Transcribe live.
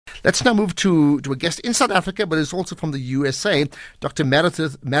Let's now move to a guest in South Africa, but it's also from the USA, Dr.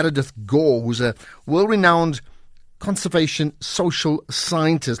 Meredith Gore, who's a world-renowned conservation social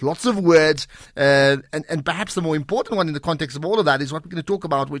scientist. Lots of words, and perhaps the more important one in the context of all of that is what we're going to talk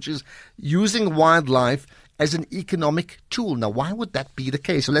about, which is using wildlife as an economic tool. Now, why would that be the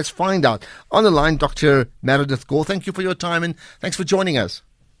case? So let's find out. On the line, Dr. Meredith Gore, thank you for your time and thanks for joining us.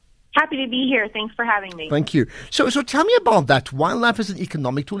 Happy to be here. Thanks for having me. Thank you. So tell me about that. Wildlife as an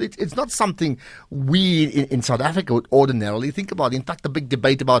economic tool. It's not something we in South Africa would ordinarily think about. In fact, the big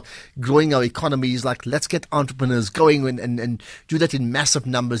debate about growing our economy is like, let's get entrepreneurs going and do that in massive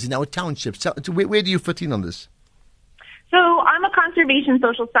numbers in our townships. So where do you fit in on this? So I'm a conservation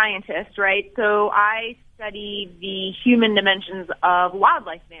social scientist, right? So I study the human dimensions of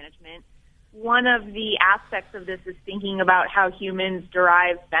wildlife management. One of the aspects of this is thinking about how humans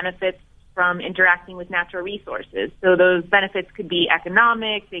derive benefits from interacting with natural resources. So those benefits could be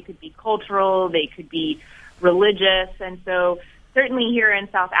economic, they could be cultural, they could be religious. And so certainly here in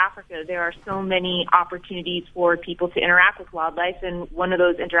South Africa, there are so many opportunities for people to interact with wildlife, and one of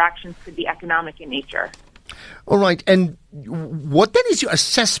those interactions could be economic in nature. All right. And what then is your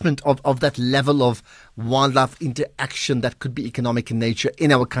assessment of that level of wildlife interaction that could be economic in nature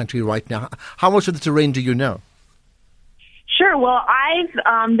in our country right now? How much of the terrain do you know? Sure. Well,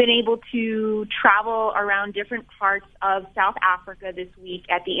 I've been able to travel around different parts of South Africa this week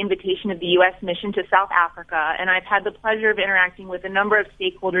at the invitation of the U.S. mission to South Africa, and I've had the pleasure of interacting with a number of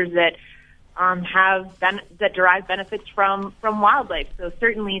stakeholders that that derive benefits from wildlife. So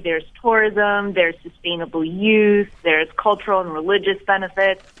certainly there's tourism, there's sustainable use, there's cultural and religious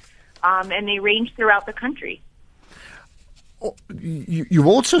benefits, and they range throughout the country. Oh, you've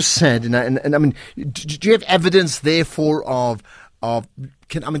also said, and I mean, do you have evidence therefore of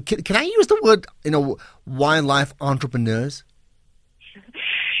can I use the word wildlife entrepreneurs?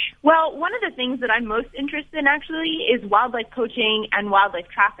 Well, one of the things that I'm most interested in actually is wildlife poaching and wildlife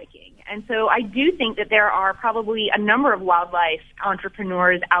trafficking. And so I do think that there are probably a number of wildlife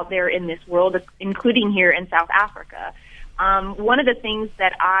entrepreneurs out there in this world, including here in South Africa. One of the things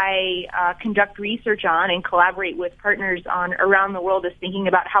that I conduct research on and collaborate with partners on around the world is thinking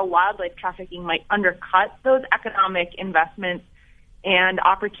about how wildlife trafficking might undercut those economic investments and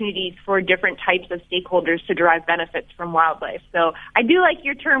opportunities for different types of stakeholders to derive benefits from wildlife. So I do like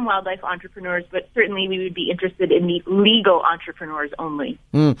your term wildlife entrepreneurs, but certainly we would be interested in the legal entrepreneurs only.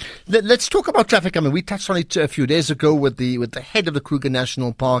 Let's talk about traffic. I mean, we touched on it a few days ago with the head of the Kruger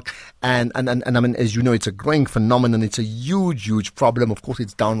National Park, and I mean, as you know, it's a growing phenomenon. It's a huge problem. Of course,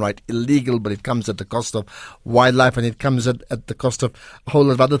 it's downright illegal, but it comes at the cost of wildlife, and it comes at the cost of a whole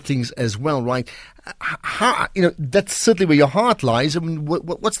lot of other things as well, right? How, that's certainly where your heart lies. I mean,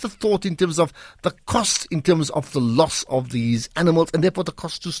 what's the thought in terms of the cost, in terms of the loss of these animals, and therefore the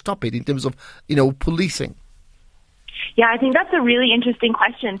cost to stop it, in terms of, policing? Yeah, I think that's a really interesting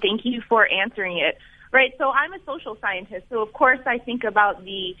question. Thank you for answering it. Right, so I'm a social scientist, so of course I think about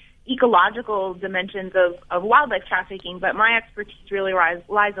the ecological dimensions of wildlife trafficking, but my expertise really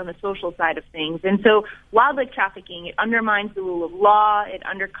lies on the social side of things. And so wildlife trafficking, it undermines the rule of law, it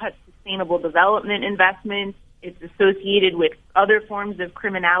undercuts sustainable development investments, it's associated with other forms of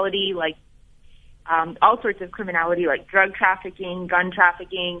criminality, like all sorts of criminality, like drug trafficking, gun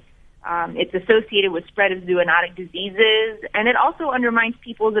trafficking. It's associated with spread of zoonotic diseases, and it also undermines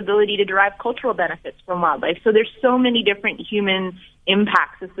people's ability to derive cultural benefits from wildlife. So there's so many different human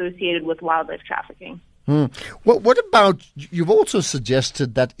impacts associated with wildlife trafficking. What about, you've also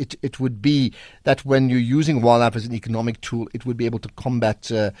suggested that it would be that when you're using wildlife as an economic tool, it would be able to combat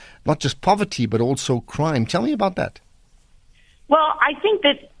not just poverty, but also crime. Tell me about that. Well, I think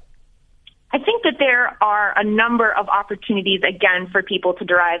that there are a number of opportunities, again, for people to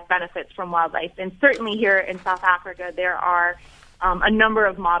derive benefits from wildlife. And certainly here in South Africa, there are a number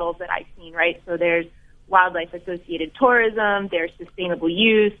of models that I've seen, right? So there's wildlife-associated tourism, there's sustainable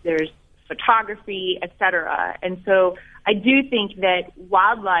use, there's photography, et cetera. And so I do think that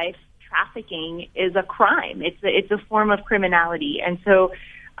wildlife trafficking is a crime. It's a form of criminality. And so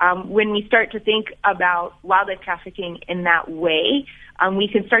when we start to think about wildlife trafficking in that way, we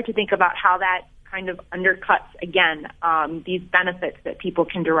can start to think about how that kind of undercuts, again, these benefits that people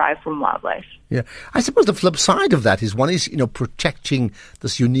can derive from wildlife. Yeah. I suppose the flip side of that is protecting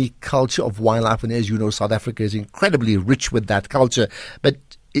this unique culture of wildlife. And as you know, South Africa is incredibly rich with that culture. But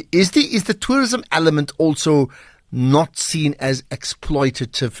is the tourism element also not seen as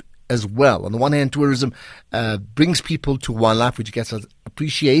exploitative as well? On the one hand, tourism brings people to wildlife, which gets us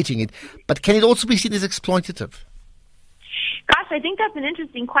appreciating it. But can it also be seen as exploitative? Gosh, I think that's an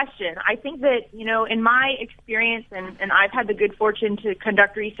interesting question. I think that, in my experience, and I've had the good fortune to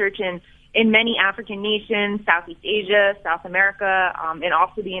conduct research in many African nations, Southeast Asia, South America, and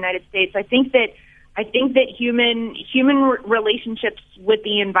also the United States. I think that human relationships with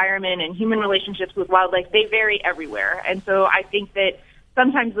the environment and human relationships with wildlife, they vary everywhere. And so I think that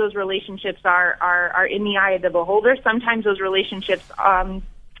sometimes those relationships are in the eye of the beholder. Sometimes those relationships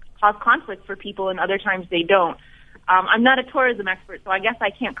cause conflict for people, and other times they don't. I'm not a tourism expert, so I guess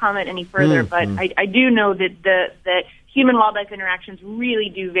I can't comment any further, but I do know that human-wildlife interactions really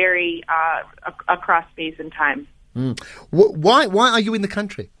do vary across space and time. Why are you in the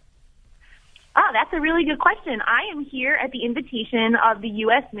country? That's a really good question. I am here at the invitation of the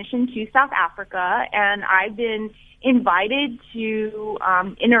U.S. mission to South Africa, and I've been invited to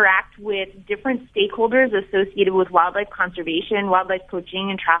interact with different stakeholders associated with wildlife conservation, wildlife poaching,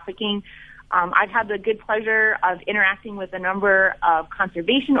 and trafficking. I've had the good pleasure of interacting with a number of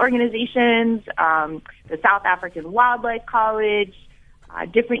conservation organizations, the South African Wildlife College,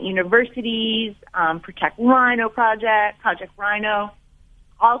 different universities, Protect Rhino Project, Project Rhino,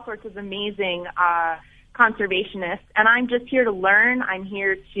 all sorts of amazing conservationists. And I'm just here to learn. I'm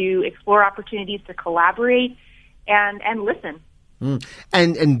here to explore opportunities to collaborate and listen.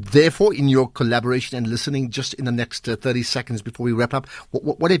 And therefore, in your collaboration and listening, just in the next 30 seconds before we wrap up,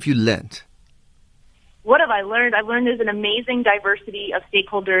 what have you learned? What have I learned? I've learned there's an amazing diversity of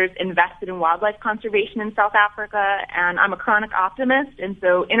stakeholders invested in wildlife conservation in South Africa, and I'm a chronic optimist, and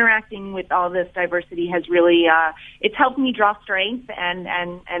so interacting with all this diversity has really, it's helped me draw strength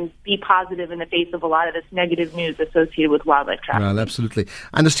and be positive in the face of a lot of this negative news associated with wildlife trafficking. Well, absolutely.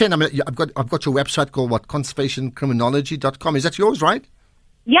 I understand. I mean, I've got your website called conservationcriminology.com. Is that yours, right?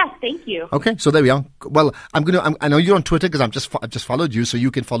 Yes, thank you. Okay, so there we are. Well, I know you're on Twitter because I've just followed you, so you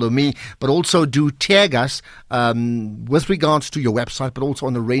can follow me. But also do tag us with regards to your website, but also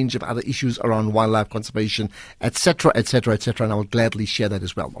on a range of other issues around wildlife conservation, etc., etc., etc. And I will gladly share that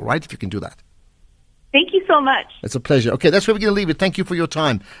as well. All right, if you can do that. Thank you so much. It's a pleasure. Okay, that's where we're going to leave it. Thank you for your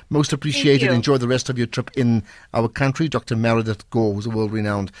time. Most appreciated. Enjoy the rest of your trip in our country. Dr. Meredith Gore was a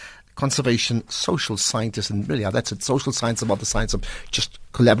world-renowned conservation social scientist, and really that's it, social science, about the science of just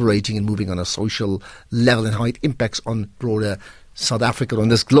collaborating and moving on a social level and how it impacts on broader South Africa, on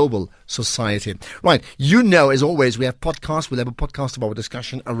this global society. Right, as always, we have podcasts. We'll have a podcast about a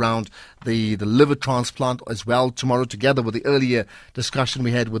discussion around the liver transplant as well tomorrow, together with the earlier discussion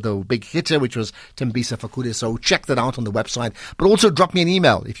we had with the big hitter, which was Tembisa Fakude. So check that out on the website. But also drop me an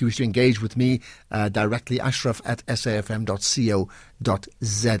email if you wish to engage with me directly,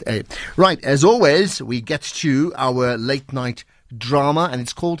 ashraf@safm.co.za. Right, as always, we get to our late night drama, and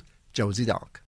it's called Josie Dark.